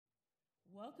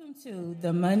Welcome to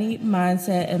the Money,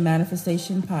 Mindset, and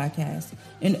Manifestation Podcast,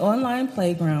 an online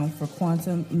playground for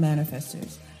quantum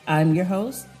manifestors. I'm your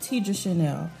host, Tidra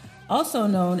Chanel, also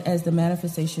known as the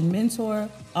Manifestation Mentor,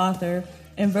 author,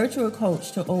 and virtual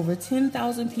coach to over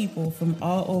 10,000 people from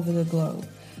all over the globe.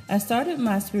 I started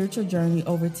my spiritual journey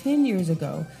over 10 years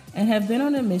ago and have been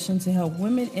on a mission to help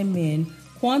women and men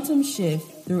quantum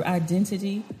shift through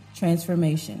identity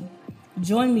transformation.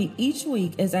 Join me each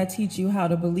week as I teach you how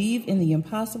to believe in the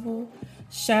impossible,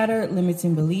 shatter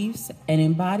limiting beliefs, and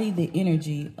embody the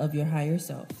energy of your higher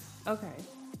self. Okay.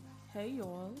 Hey,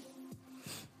 y'all.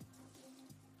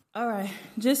 All right.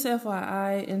 Just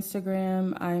FYI,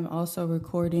 Instagram, I'm also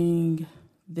recording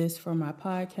this for my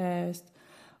podcast.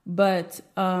 But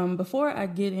before I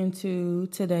get into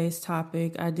today's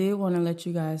topic, I did want to let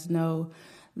you guys know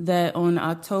that on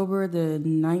October the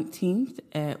 19th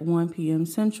at 1 p.m.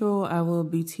 Central, I will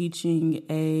be teaching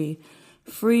a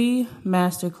free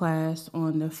masterclass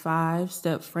on the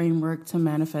 5-step framework to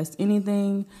manifest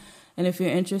anything. And if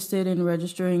you're interested in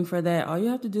registering for that, all you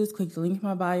have to do is click the link in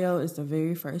my bio. It's the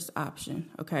very first option,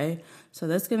 okay? So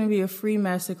that's going to be a free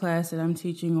masterclass that I'm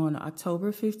teaching on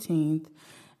October 15th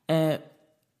at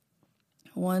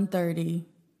 1:30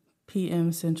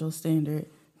 p.m. Central Standard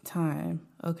Time,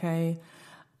 okay?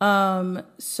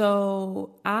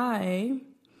 So I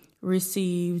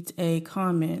received a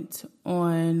comment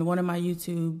on one of my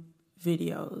YouTube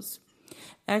videos.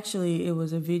 Actually, it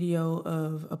was a video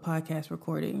of a podcast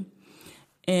recording.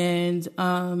 And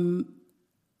on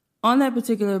that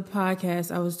particular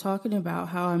podcast, I was talking about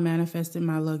how I manifested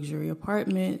my luxury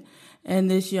apartment. And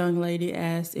this young lady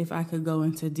asked if I could go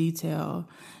into detail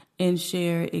and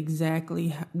share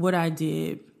exactly what I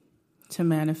did to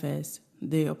manifest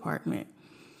the apartment.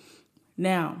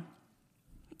 Now,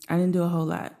 I didn't do a whole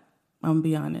lot. I'm going to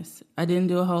be honest. I didn't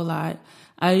do a whole lot.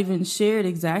 I even shared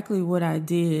exactly what I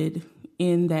did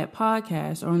in that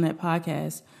podcast or on that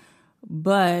podcast.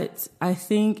 But I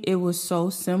think it was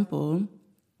so simple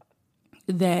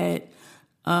that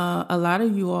a lot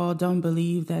of you all don't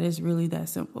believe that it's really that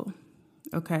simple.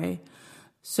 Okay.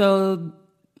 So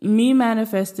me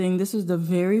manifesting, this was the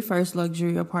very first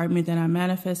luxury apartment that I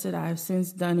manifested. I've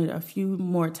since done it a few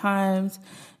more times.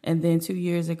 And then 2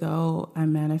 years ago, I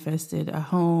manifested a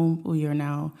home. We are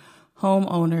now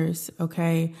homeowners,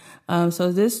 okay?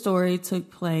 So this story took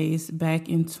place back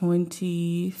in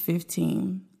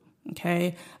 2015,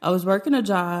 okay? I was working a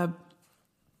job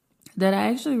that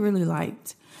I actually really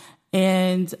liked.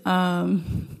 And I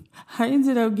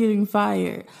ended up getting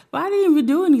fired. But I didn't even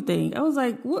do anything. I was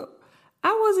like, what?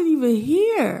 I wasn't even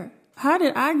here. How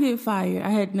did I get fired? I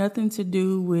had nothing to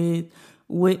do with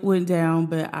what went down,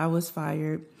 but I was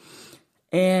fired.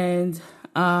 And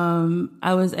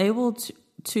I was able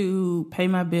to pay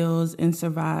my bills and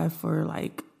survive for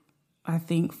I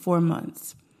think 4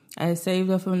 months. I had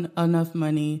saved up enough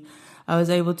money. I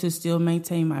was able to still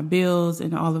maintain my bills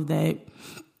and all of that.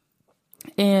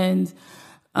 And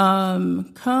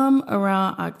come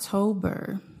around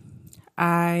October,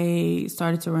 I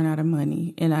started to run out of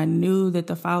money, and I knew that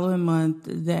the following month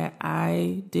that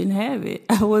I didn't have it.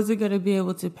 I wasn't going to be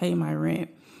able to pay my rent.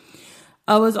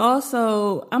 I'm a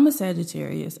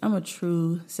Sagittarius. I'm a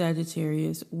true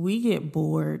Sagittarius. We get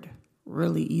bored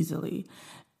really easily.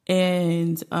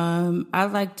 And I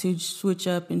like to switch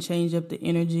up and change up the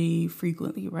energy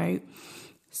frequently, right?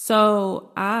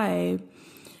 So I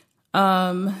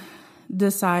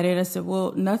decided, I said,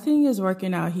 well, nothing is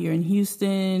working out here in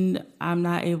Houston. I'm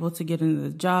not able to get into the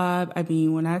job. I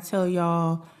mean, when I tell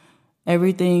y'all,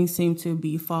 everything seemed to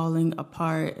be falling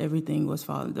apart. Everything was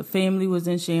falling. The family was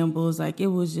in shambles. It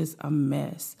was just a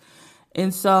mess.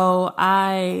 And so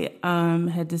I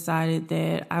had decided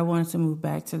that I wanted to move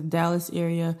back to the Dallas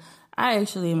area. I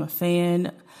actually am a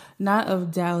fan, not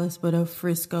of Dallas, but of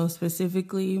Frisco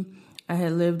specifically. I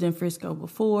had lived in Frisco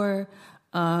before.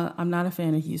 I'm not a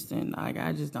fan of Houston.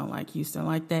 I just don't like Houston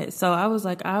like that. So I was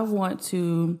like, I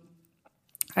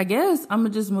guess I'm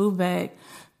going to just move back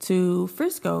to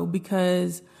Frisco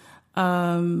because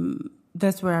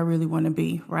that's where I really want to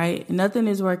be, right? Nothing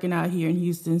is working out here in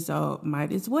Houston, so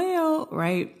might as well,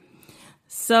 right?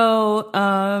 So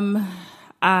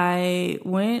I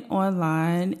went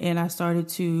online and I started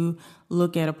to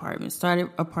look at apartments, started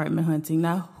apartment hunting.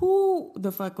 Now, who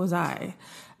the fuck was I?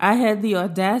 I had the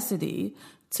audacity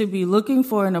to be looking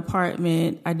for an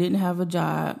apartment. I didn't have a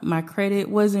job. My credit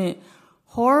wasn't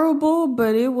horrible,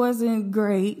 but it wasn't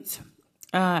great.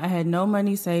 I had no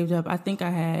money saved up. I think I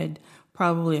had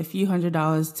probably a few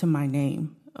 $100s to my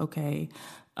name, okay?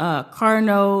 Car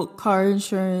note, car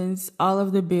insurance, all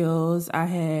of the bills. I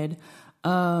had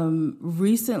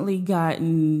recently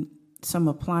gotten some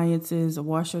appliances, a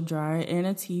washer, dryer, and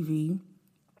a TV.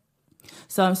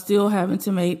 So I'm still having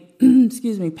to make,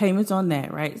 payments on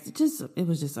that, right? It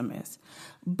was just a mess.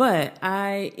 But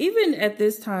even at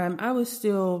this time, I was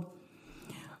still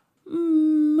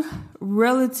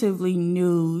relatively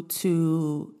new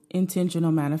to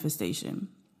intentional manifestation,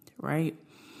 right?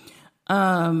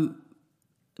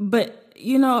 But,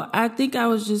 I think I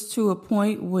was just to a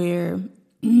point where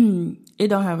it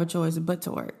don't have a choice but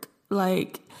to work.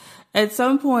 Like, at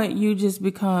some point, you just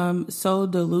become so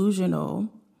delusional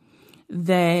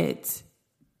that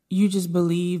you just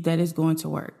believe that it's going to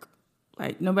work.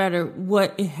 Like, no matter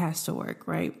what, it has to work,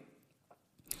 right?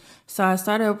 So I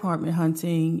started apartment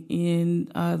hunting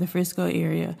in the Frisco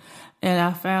area, and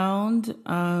I found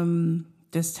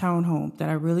this townhome that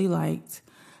I really liked.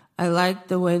 I liked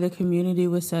the way the community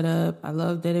was set up. I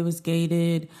loved that it was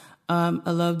gated.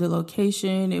 I loved the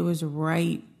location. It was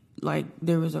right, like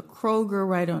there was a Kroger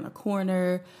right on the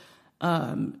corner.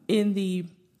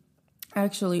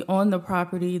 Actually on the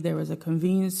property, there was a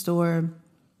convenience store.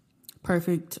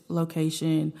 Perfect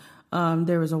location.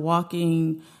 There was a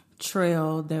walking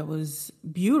trail that was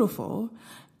beautiful,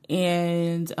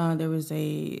 and there was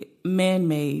a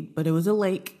man-made, but it was a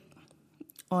lake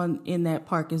in that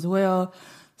park as well.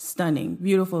 Stunning,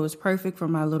 beautiful. It was perfect for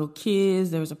my little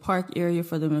kids. There was a park area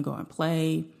for them to go and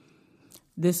play.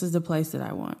 This is the place that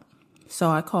I want. So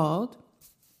I called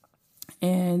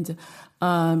and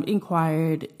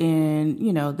inquired, and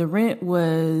the rent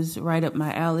was right up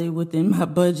my alley within my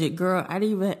budget. Girl, I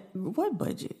didn't even what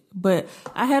budget, but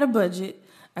I had a budget.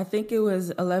 I think it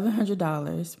was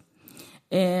 $1,100,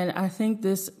 and I think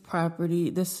this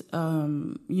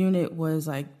unit was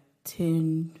like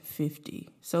 $1,050,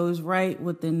 so it was right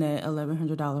within that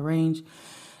 $1,100 range.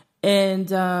 And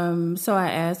so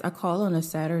I called on a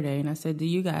Saturday, and I said, "Do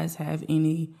you guys have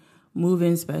any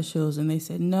move-in specials?" And they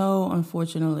said, "No,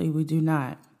 unfortunately, we do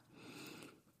not."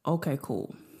 Okay,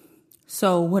 cool.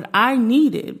 So what I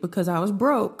needed, because I was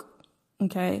broke,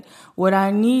 okay, what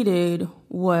I needed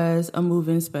was a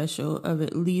move-in special of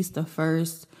at least the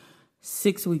first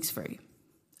 6 weeks free,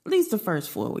 at least the first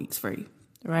 4 weeks free,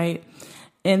 right?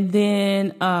 And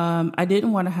then I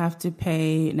didn't want to have to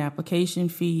pay an application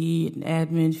fee, an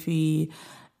admin fee,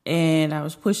 and I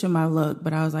was pushing my luck,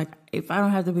 but I was like, if I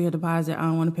don't have to pay a deposit, I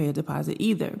don't want to pay a deposit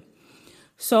either.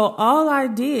 So all I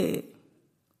did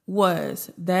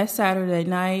was that Saturday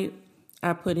night,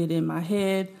 I put it in my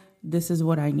head, this is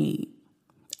what I need.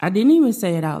 I didn't even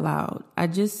say it out loud. I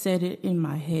just said it in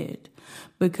my head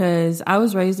because I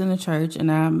was raised in the church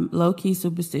and I'm low-key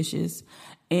superstitious.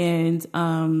 And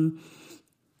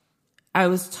I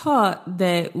was taught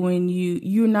that when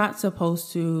you're not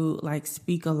supposed to like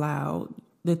speak aloud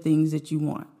the things that you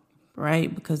want,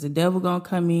 right? Because the devil gonna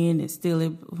come in and steal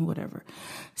it, whatever.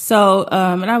 So,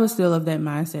 and I was still of that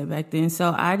mindset back then.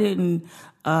 So I didn't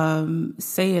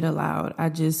say it aloud. I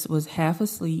just was half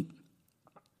asleep,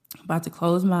 about to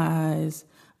close my eyes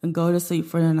and go to sleep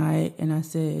for the night. And I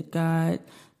said, God,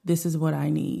 this is what I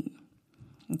need.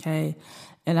 Okay.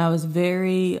 And I was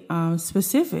very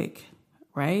specific,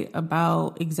 right,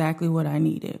 about exactly what I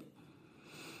needed.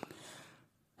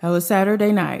 That was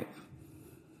Saturday night.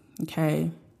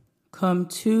 Okay. Come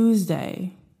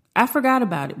Tuesday, I forgot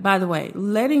about it. By the way,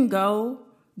 letting go,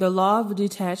 the law of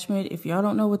detachment, if y'all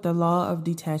don't know what the law of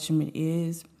detachment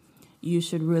is, you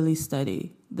should really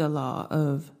study the law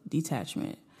of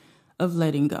detachment, of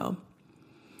letting go,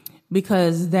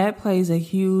 because that plays a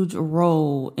huge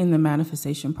role in the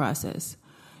manifestation process.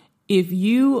 If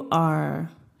you are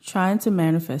trying to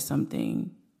manifest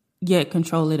something, yet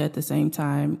control it at the same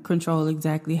time, control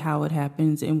exactly how it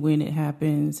happens and when it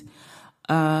happens,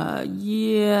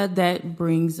 that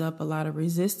brings up a lot of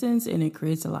resistance and it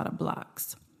creates a lot of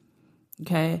blocks.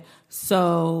 Okay,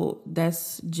 so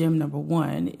that's gem number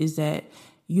one, is that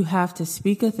you have to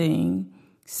speak a thing,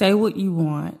 say what you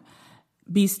want,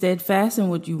 be steadfast in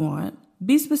what you want,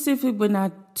 be specific but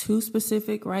not too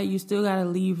specific, right? You still got to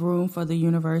leave room for the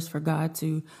universe, for God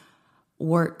to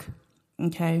work,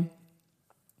 okay?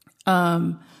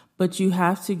 But you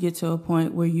have to get to a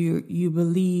point where you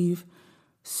believe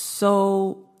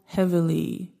so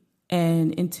heavily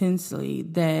and intensely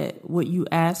that what you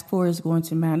ask for is going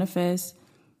to manifest,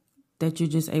 that you're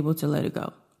just able to let it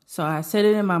go. So I said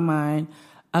it in my mind.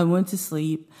 I went to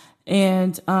sleep,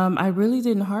 and I really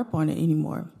didn't harp on it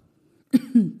anymore.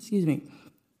 Excuse me.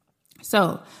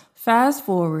 So fast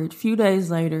forward, a few days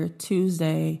later,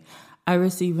 Tuesday, I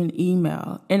received an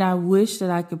email, and I wish that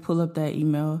I could pull up that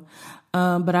email,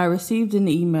 but I received an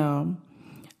email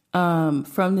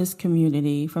from this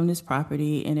community, from this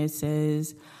property, and it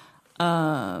says,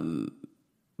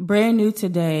 brand new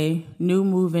today, new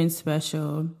move-in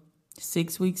special,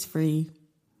 6 weeks free.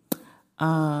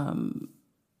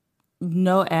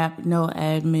 No app, no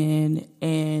admin,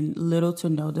 and little to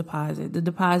no deposit. The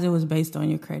deposit was based on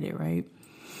your credit, right?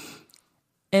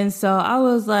 And so I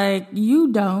was like,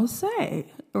 you don't say,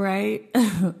 right?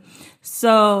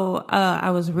 So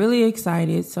I was really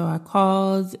excited. So I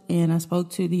called and I spoke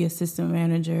to the assistant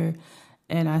manager,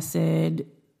 and I said,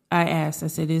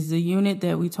 is the unit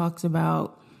that we talked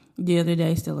about the other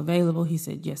day still available? He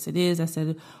said, yes, it is. I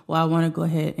said, well, I want to go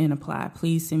ahead and apply.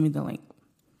 Please send me the link.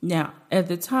 Now, at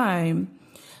the time,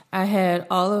 I had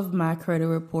all of my credit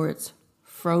reports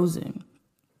frozen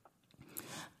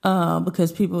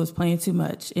because people was playing too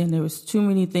much, and there was too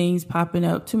many things popping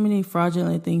up, too many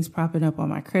fraudulent things popping up on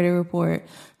my credit report.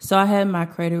 So I had my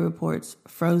credit reports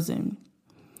frozen,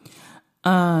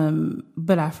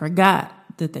 but I forgot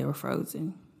that they were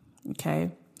frozen. Okay.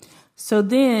 So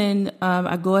then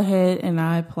I go ahead and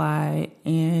I apply,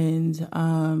 and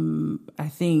I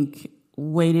think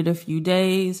waited a few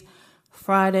days.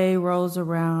 Friday rolls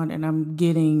around and I'm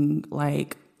getting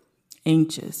like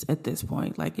anxious at this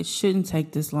point. Like, it shouldn't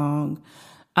take this long.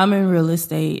 I'm in real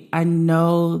estate. I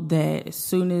know that as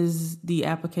soon as the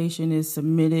application is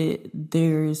submitted,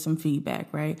 there is some feedback,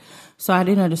 right? So I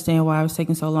didn't understand why it was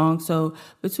taking so long. So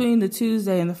between the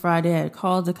Tuesday and the Friday, I had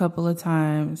called a couple of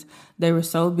times. They were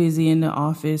so busy in the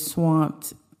office,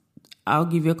 swamped. I'll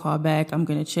give you a call back. I'm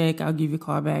going to check. I'll give you a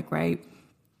call back, right?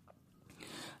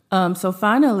 So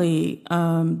finally,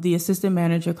 the assistant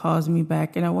manager calls me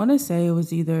back, and I want to say it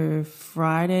was either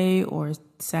Friday or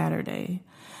Saturday.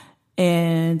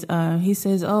 And he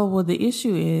says, oh, well, the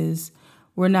issue is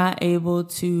we're not able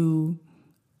to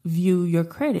view your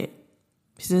credit.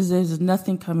 He says, there's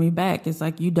nothing coming back. It's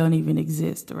like you don't even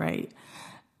exist, right?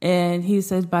 And he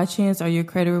says, by chance, are your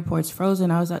credit reports frozen?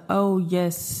 I was like, oh,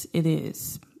 yes, it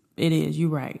is. It is. You're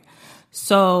right.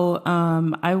 So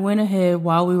I went ahead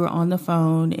while we were on the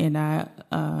phone, and I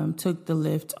took the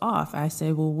lift off. I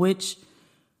said, well, which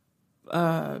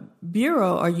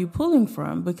bureau are you pulling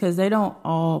from? Because they don't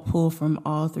all pull from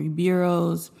all three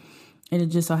bureaus. And it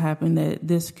just so happened that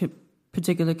this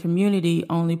particular community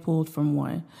only pulled from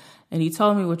one. And he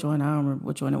told me which one. I don't remember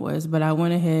which one it was. But I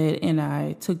went ahead and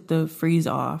I took the freeze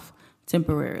off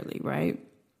temporarily, right?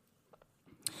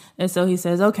 And so he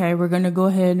says, okay, we're going to go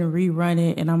ahead and rerun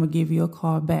it, and I'm going to give you a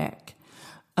call back.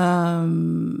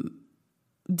 Didn't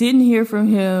hear from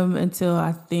him until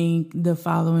I think the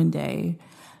following day.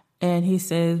 And he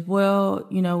says, well,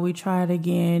 we tried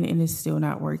again and it's still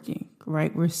not working,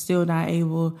 right? We're still not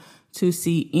able to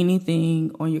see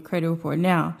anything on your credit report.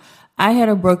 Now, I had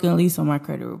a broken lease on my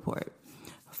credit report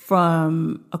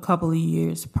from a couple of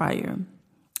years prior.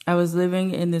 I was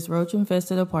living in this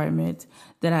roach-infested apartment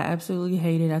that I absolutely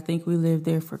hated. I think we lived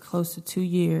there for close to 2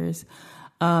 years.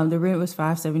 The rent was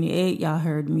 $578. Y'all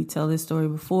heard me tell this story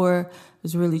before. It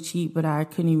was really cheap, but I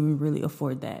couldn't even really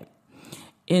afford that.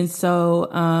 And so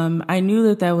I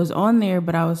knew that was on there,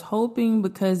 but I was hoping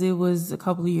because it was a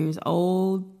couple of years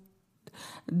old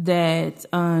that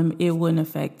it wouldn't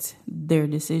affect their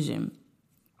decision.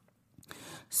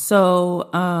 So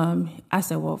I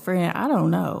said, well, friend, I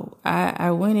don't know.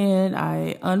 I went in,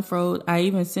 I unfroze. I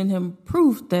even sent him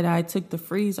proof that I took the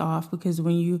freeze off, because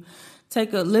when you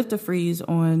lift a freeze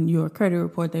on your credit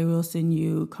report, they will send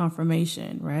you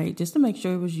confirmation, right? Just to make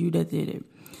sure it was you that did it.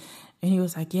 And he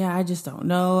was like, yeah, I just don't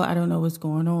know. I don't know what's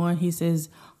going on. He says,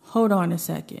 hold on a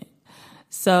second.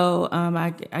 So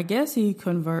I guess he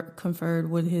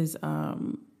conferred with his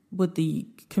with the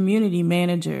community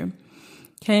manager.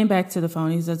 Came back to the phone.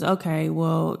 He says, okay,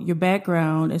 well, your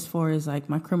background as far as like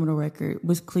my criminal record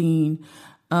was clean.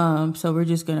 So we're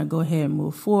just going to go ahead and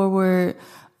move forward.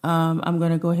 I'm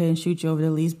going to go ahead and shoot you over the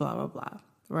lease, blah, blah, blah.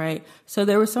 Right. So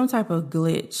there was some type of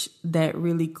glitch that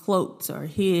really cloaked or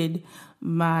hid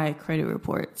my credit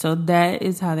report. So that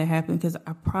is how that happened, because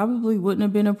I probably wouldn't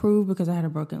have been approved because I had a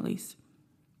broken lease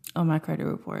on my credit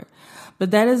report. But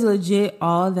that is legit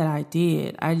all that I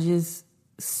did. I just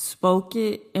spoke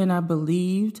it and I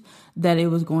believed that it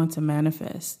was going to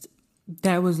manifest.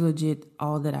 That was legit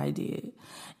all that I did.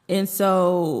 And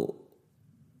so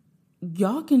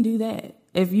y'all can do that.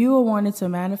 If you wanted to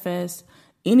manifest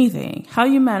anything, how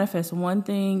you manifest one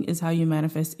thing is how you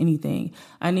manifest anything.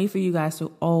 I need for you guys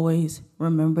to always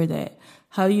remember that.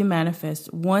 How you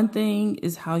manifest one thing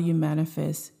is how you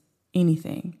manifest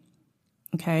anything.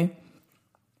 Okay?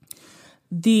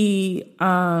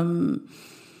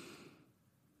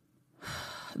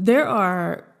 There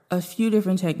are a few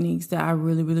different techniques that I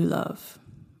really, really love.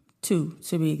 2,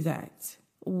 to be exact.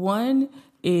 One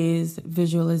is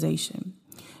visualization.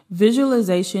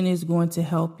 Visualization is going to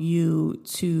help you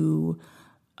to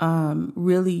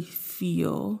really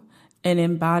feel and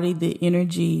embody the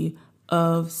energy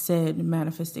of said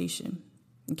manifestation.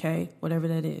 Okay, whatever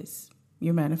that is,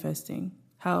 you're manifesting.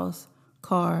 House,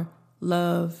 car,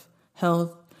 love,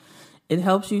 health. It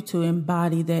helps you to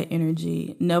embody that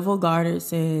energy. Neville Goddard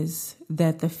says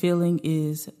that the feeling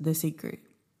is the secret.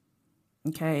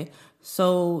 Okay,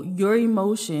 so your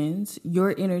emotions,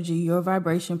 your energy, your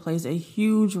vibration plays a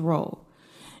huge role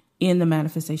in the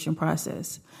manifestation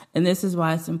process. And this is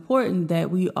why it's important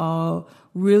that we all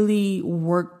really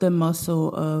work the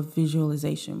muscle of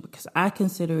visualization, because I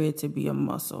consider it to be a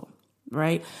muscle,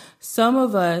 right? Some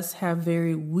of us have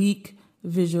very weak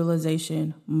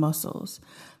visualization muscles.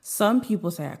 Some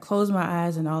people say, I close my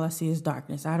eyes and all I see is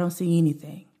darkness. I don't see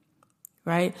anything,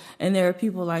 right? And there are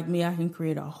people like me, I can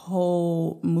create a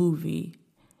whole movie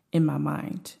in my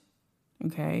mind,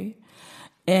 okay?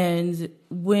 And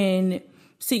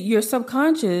your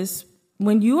subconscious,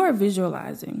 when you are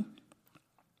visualizing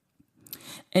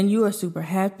and you are super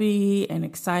happy and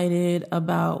excited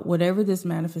about whatever this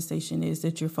manifestation is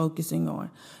that you're focusing on,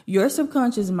 your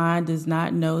subconscious mind does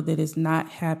not know that it's not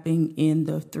happening in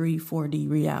the 4D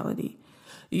reality.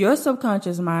 Your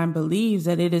subconscious mind believes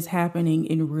that it is happening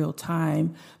in real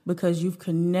time because you've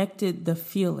connected the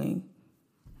feeling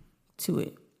to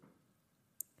it,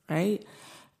 right?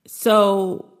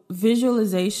 So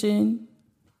visualization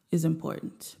is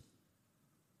important.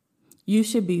 You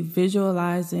should be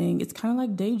visualizing. It's kind of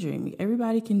like daydreaming.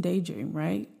 Everybody can daydream,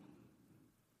 right?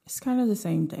 It's kind of the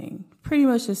same thing, pretty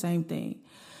much the same thing.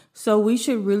 So we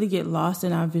should really get lost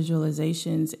in our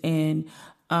visualizations, and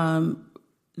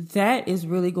that is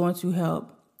really going to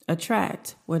help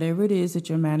attract whatever it is that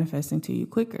you're manifesting to you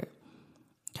quicker.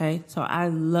 Okay, so I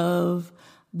love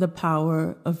the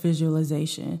power of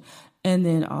visualization. And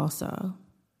then also,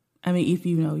 if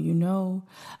you know, you know,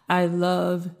 I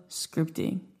love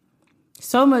scripting.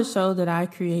 So much so that I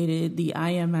created the I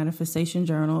Am Manifestation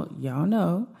Journal. Y'all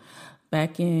know,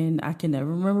 back in, I can never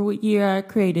remember what year I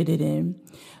created it in,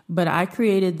 but I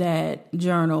created that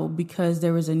journal because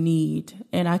there was a need,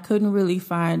 and I couldn't really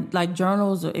find, like,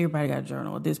 journals. Everybody got a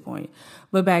journal at this point,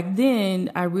 but back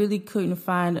then I really couldn't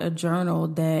find a journal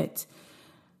that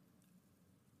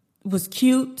was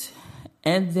cute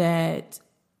and that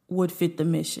would fit the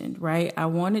mission, right? I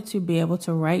wanted to be able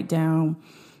to write down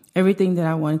everything that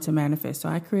I wanted to manifest. So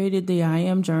I created the I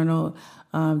Am Journal.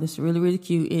 That's really, really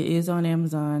cute. It is on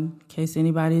Amazon in case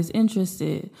anybody is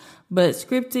interested. But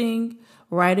scripting,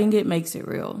 writing it makes it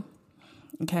real.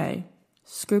 Okay.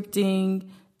 Scripting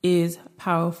is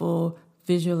powerful.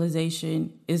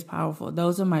 Visualization is powerful.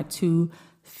 Those are my two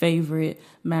favorite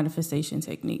manifestation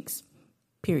techniques,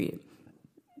 period.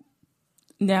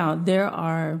 Now, there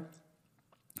are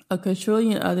a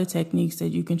quadrillion other techniques that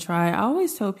you can try. I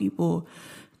always tell people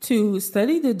to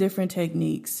study the different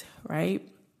techniques, right?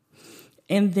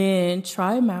 And then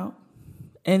try them out.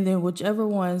 And then whichever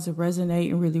ones resonate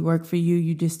and really work for you,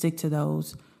 you just stick to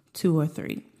those 2 or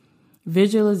 3.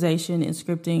 Visualization and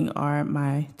scripting are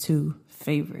my 2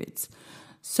 favorites.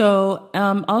 So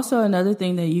also another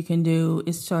thing that you can do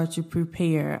is start to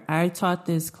prepare. I taught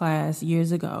this class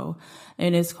years ago,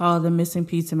 and it's called the Missing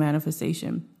P to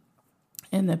Manifestation.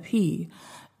 And the P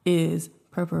is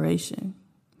preparation.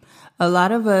 A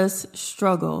lot of us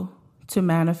struggle to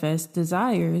manifest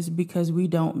desires because we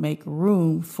don't make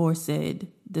room for said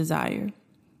desire,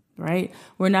 right?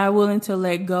 We're not willing to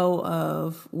let go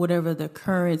of whatever the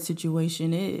current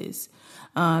situation is,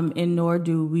 and nor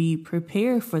do we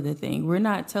prepare for the thing. We're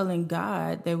not telling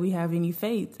God that we have any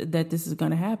faith that this is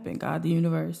going to happen, God, the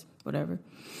universe, whatever.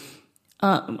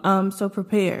 So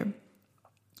prepare.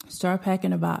 Start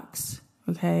packing a box,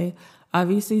 okay?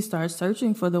 Obviously, start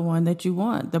searching for the one that you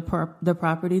want, the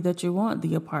property that you want,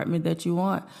 the apartment that you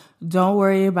want. Don't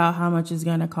worry about how much it's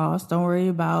going to cost. Don't worry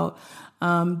about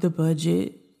the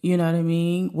budget, you know what I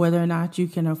mean, whether or not you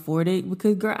can afford it.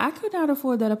 Because, girl, I could not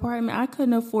afford that apartment. I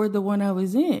couldn't afford the one I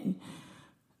was in,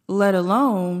 let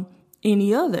alone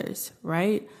any others,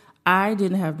 right? I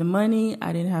didn't have the money.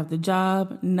 I didn't have the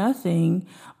job, nothing.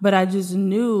 But I just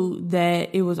knew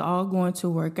that it was all going to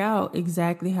work out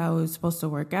exactly how it was supposed to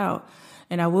work out.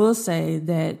 And I will say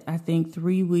that I think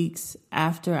 3 weeks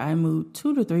after I moved,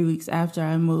 2 to 3 weeks after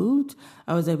I moved,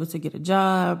 I was able to get a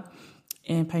job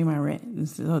and pay my rent. And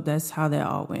so that's how that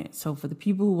all went. So for the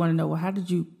people who want to know, well, how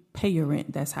did you pay your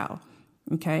rent? That's how.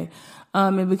 Okay.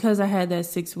 And because I had that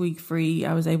 6-week free,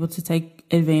 I was able to take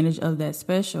advantage of that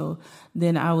special.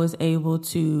 Then I was able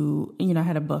to, I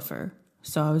had a buffer.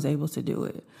 So I was able to do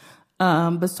it.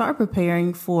 But start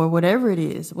preparing for whatever it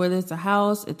is, whether it's a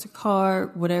house, it's a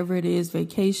car, whatever it is,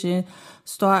 vacation,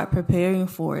 start preparing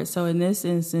for it. So in this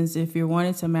instance, if you're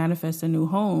wanting to manifest a new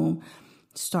home,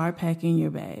 start packing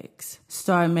your bags,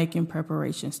 start making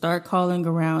preparations, start calling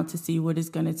around to see what it's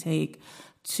going to take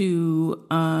to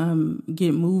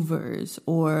get movers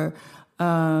or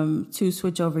to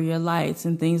switch over your lights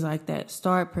and things like that.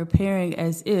 Start preparing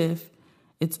as if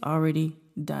it's already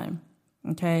done.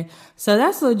 Okay. So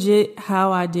that's legit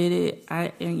how I did it.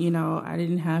 I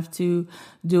didn't have to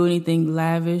do anything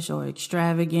lavish or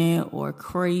extravagant or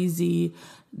crazy.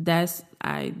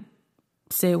 I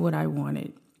said what I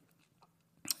wanted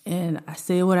and I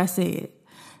said what I said.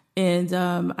 And,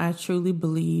 I truly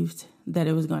believed that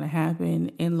it was going to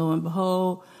happen. And lo and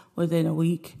behold, within a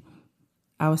week,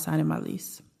 I was signing my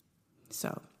lease.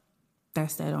 So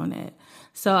that's that on that.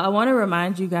 So I want to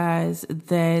remind you guys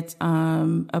that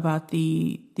about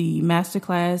the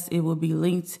masterclass. It will be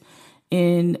linked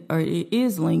it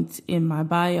is linked in my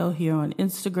bio here on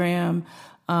Instagram.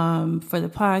 For the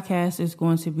podcast, it's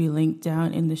going to be linked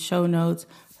down in the show notes.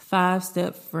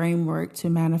 5-step framework to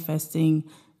manifesting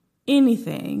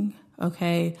anything.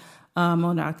 Okay,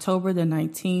 on October the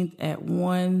 19th at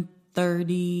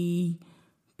 1:30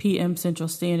 p.m. Central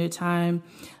Standard Time.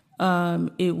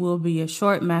 It will be a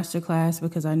short masterclass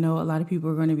because I know a lot of people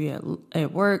are going to be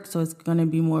at work. So it's going to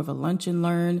be more of a lunch and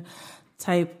learn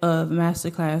type of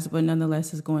masterclass, but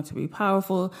nonetheless, it's going to be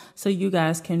powerful. So you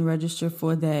guys can register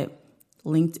for that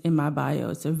linked in my bio.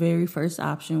 It's the very first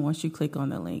option once you click on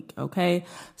the link. Okay.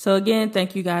 So again,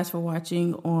 thank you guys for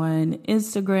watching on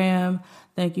Instagram.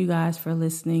 Thank you guys for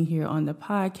listening here on the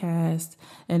podcast.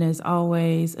 And as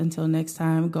always, until next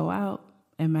time, go out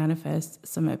and manifest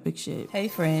some epic shit. Hey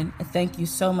friend, thank you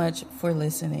so much for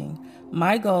listening.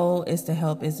 My goal is to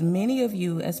help as many of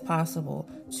you as possible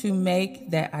to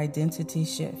make that identity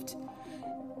shift.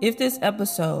 If this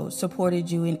episode supported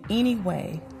you in any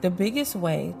way, the biggest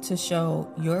way to show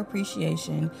your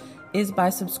appreciation is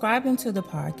by subscribing to the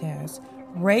podcast,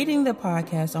 rating the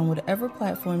podcast on whatever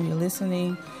platform you're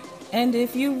listening. And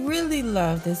if you really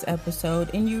love this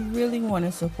episode and you really want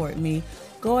to support me,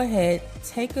 go ahead,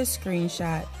 take a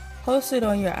screenshot, post it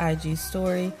on your IG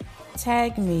story,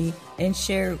 tag me, and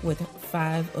share it with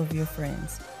 5 of your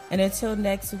friends. And until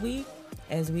next week,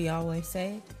 as we always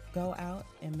say, go out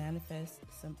and manifest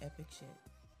some epic shit.